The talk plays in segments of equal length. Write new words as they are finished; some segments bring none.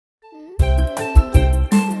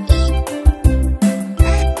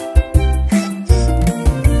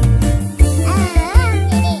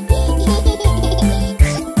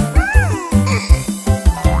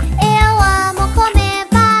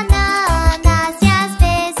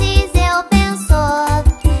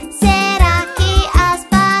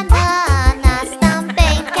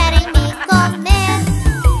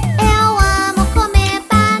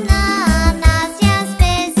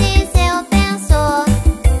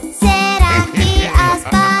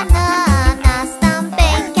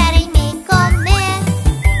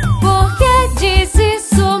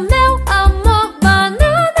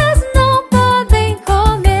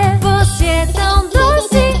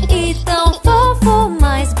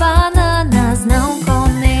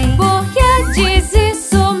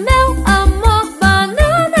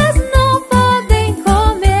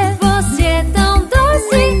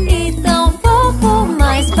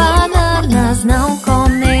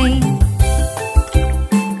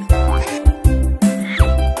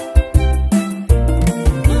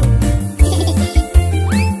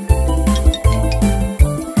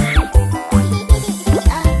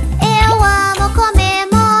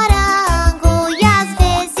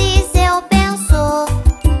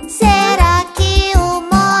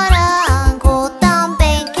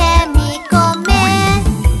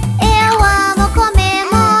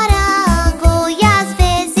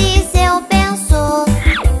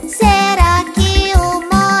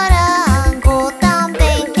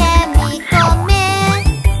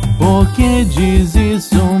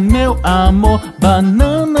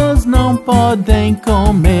podem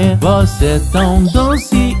comer. Você é tão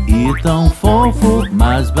doce e tão fofo,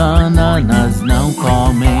 mas bananas não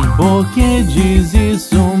comem. Por que diz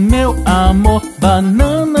isso, meu amor?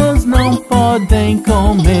 Bananas não podem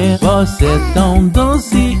comer. Você é tão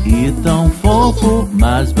doce e tão fofo,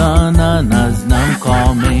 mas bananas não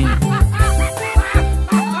comem.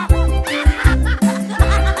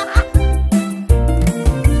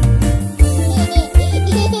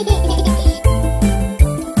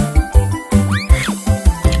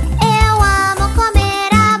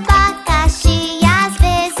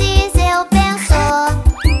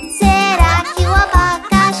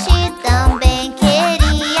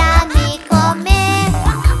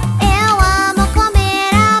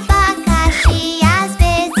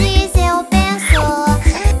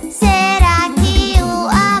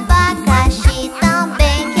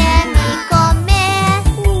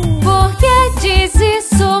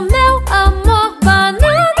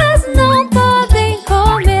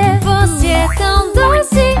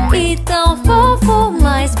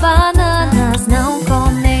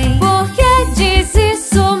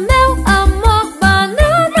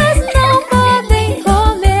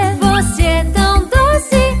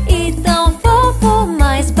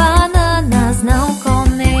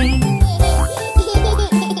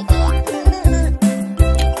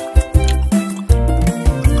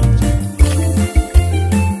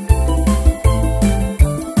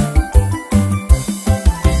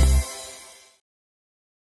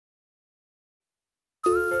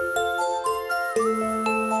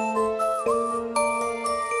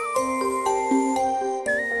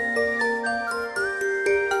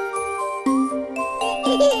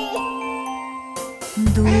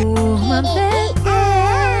 Durma,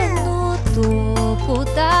 bebê, no topo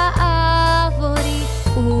da árvore.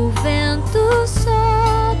 O vento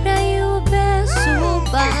sopra e o berço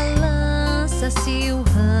balança. Se o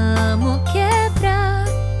ramo quebrar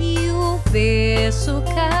e o berço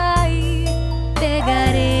cair,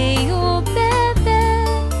 pegarei o bebê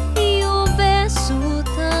e o berço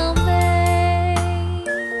também.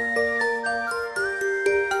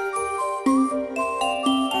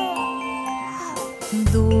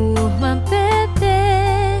 Durma,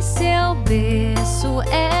 bebê, seu berço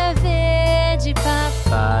é verde.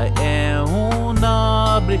 Papai é um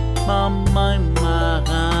nobre, mamãe uma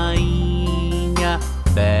rainha.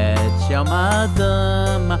 Betty é uma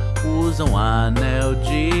dama, usa um anel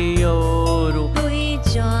de ouro. E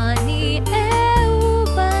Johnny é o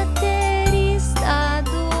baterista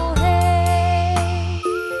do rei.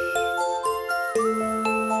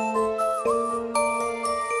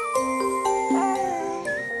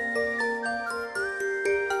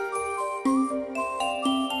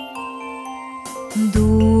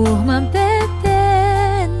 Durma,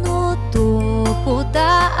 bebê, no topo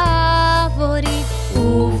da árvore.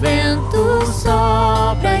 O vento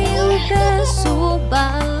sopra e o berço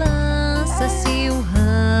balança. Se o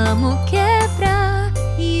ramo quebrar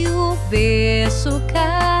e o berço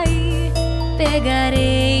cair,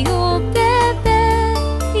 pegarei o bebê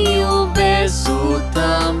e o berço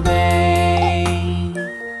também.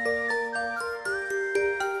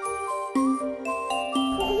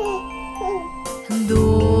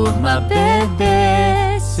 Durma,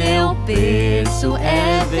 bebê, seu berço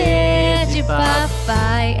é verde.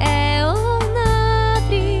 Papai é um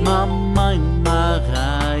nobre, Mamãe uma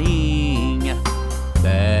rainha.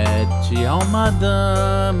 Betty é uma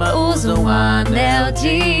dama, usa um anel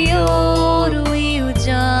de ouro. E o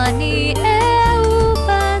Johnny é o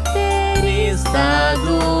baterista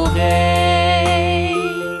do rei.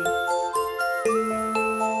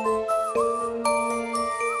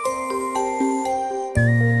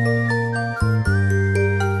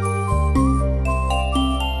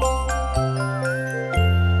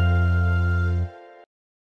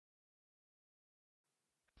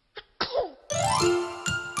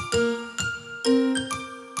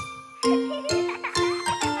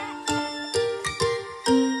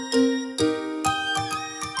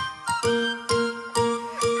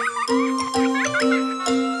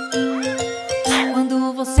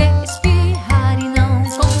 Quando você espirrar e não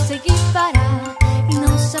conseguir parar e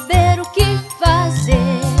não saber o que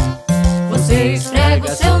fazer, você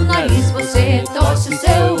esfrega seu nariz, você torce o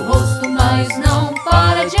seu rosto, mas não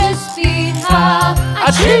para de espirrar.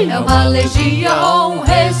 É uma alergia ou um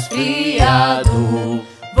resfriado.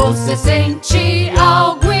 Você sente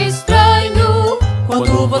algo estranho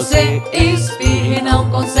quando você espirra e não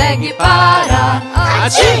consegue parar.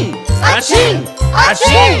 Achim! Achim!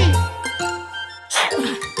 Achim!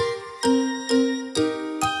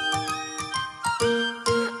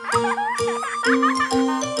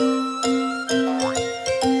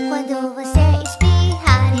 Quando você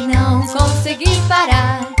espirrar e não conseguir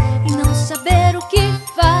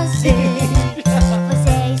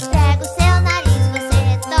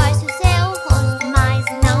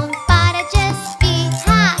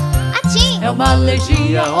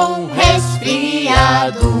alergia ou um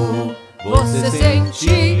resfriado. Você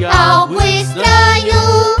sente algo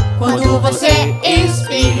estranho quando você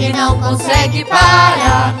espirra e não consegue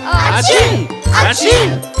parar. Atchim!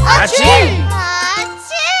 Atchim! Atchim!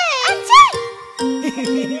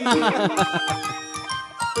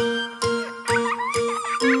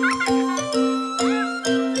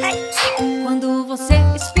 Quando você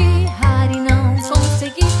espirrar e não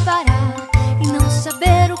conseguir parar e não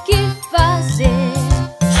saber o que fazer,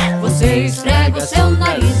 você esfrega seu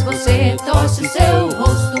nariz, você torce seu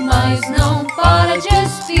rosto, mas não para de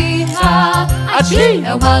espirrar. Atchim!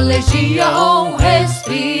 É uma alergia ou um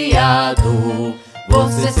resfriado.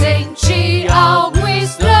 Você sente algo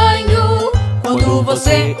estranho quando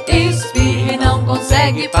você espirra e não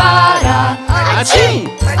consegue parar. Atchim!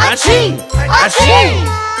 Atchim! Atchim!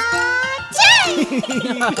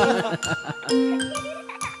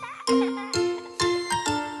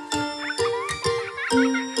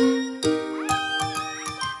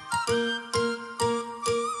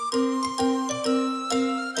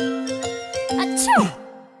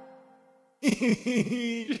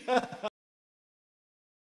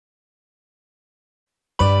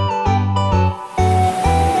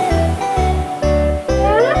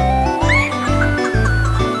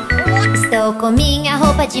 Estou com minha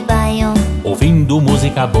roupa de banho, ouvindo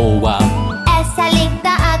música boa. essa linda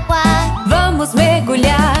água. Vamos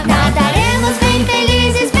mergulhar. Nadaremos bem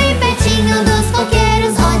felizes, bem pertinho dos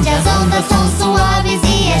coqueiros, onde as ondas são suaves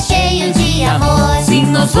e é cheio de amor. Sim,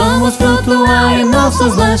 nós vamos flutuar e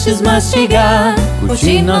nossos lanches mastigar,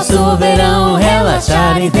 curtir nosso verão,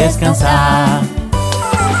 relaxar e descansar.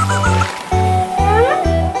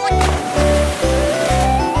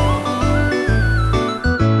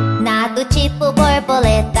 Nado tipo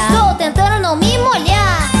borboleta, estou tentando não me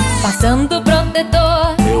molhar. Passando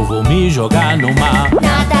protetor, Eu vou me jogar no mar.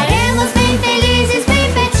 Nadaremos bem felizes,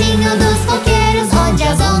 bem pertinho dos coqueiros, onde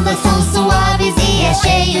as ondas são suaves e é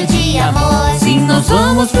cheio de amor. Sim, nós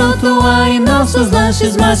vamos flutuar e nossos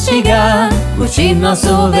lanches mastigar, curtir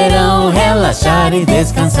nosso verão, relaxar e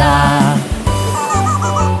descansar.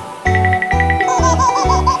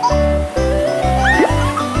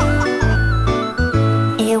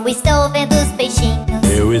 Eu estou vendo os peixinhos,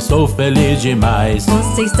 Eu estou feliz demais.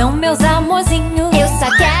 vocês são meus amorzinhos. eu só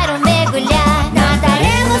quero mergulhar.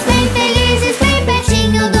 Nadaremos bem felizes, bem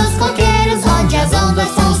pertinho dos coqueiros, onde as ondas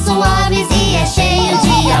são suaves e é cheio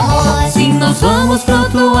de amor. Sim, nós vamos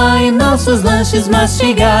flutuar e nossos lanches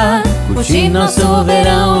mastigar, curtir nosso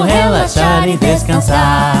verão, relaxar e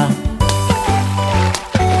descansar.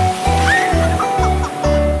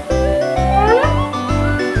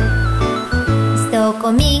 Estou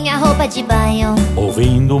com minha roupa de banho,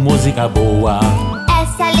 Ouvindo música boa.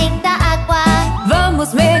 essa linda água.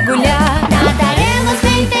 Vamos mergulhar. Nadaremos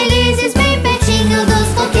bem felizes, bem pertinho dos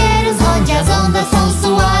coqueiros, onde as ondas são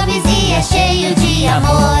suaves e é cheio de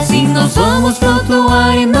amor. Sim, nós vamos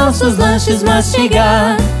flutuar e nossos lanches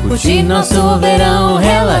mastigar, curtir nosso verão,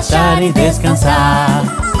 relaxar e descansar.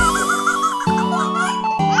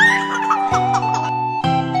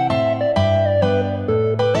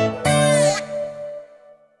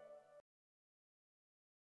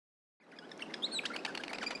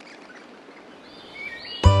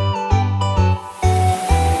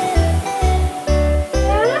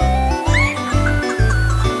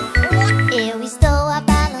 Eu estou a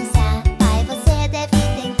balançar, pai, você deve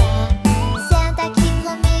tentar. Senta aqui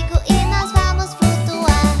comigo e nós vamos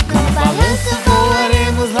flutuar. No balanço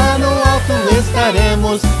Voaremos lá no alto,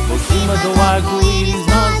 estaremos por cima do arco-íris,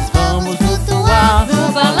 nós vamos flutuar.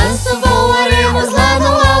 No balanço Voaremos lá no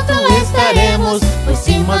alto, estaremos por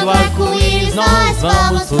cima do arco-íris, nós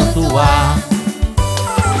vamos flutuar.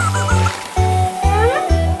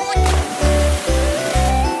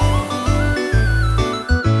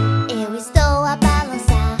 eu estou a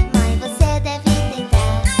balançar, mãe, você deve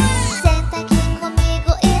tentar. Senta aqui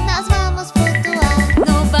comigo e nós vamos flutuar.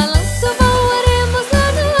 no balanço voaremos, lá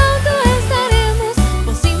no alto estaremos,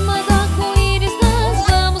 por cima do arco-íris nós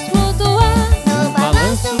vamos flutuar. No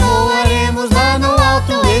balanço Voaremos lá no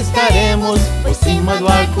alto, estaremos por cima do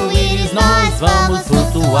arco-íris, nós vamos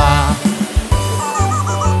flutuar.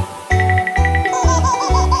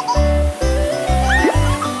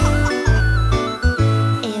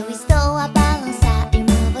 eu estou a balançar,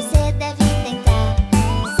 irmã, você deve tentar.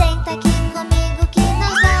 Senta aqui comigo que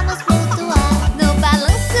nós vamos flutuar. No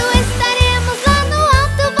balanço estaremos, lá no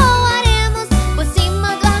alto voaremos, por cima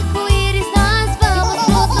do arco-íris nós vamos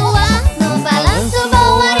flutuar. No balanço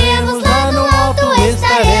voaremos, lá no alto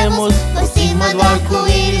estaremos, por cima do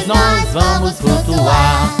arco-íris nós vamos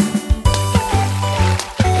flutuar.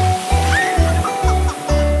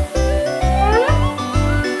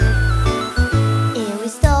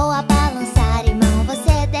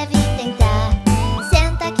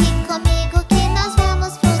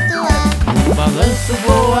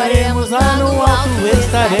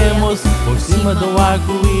 cima do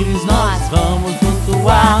arco-íris nós vamos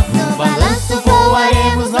flutuar. No balanço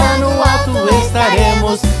voaremos, lá no alto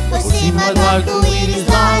estaremos. Por cima do arco-íris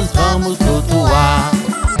nós vamos flutuar.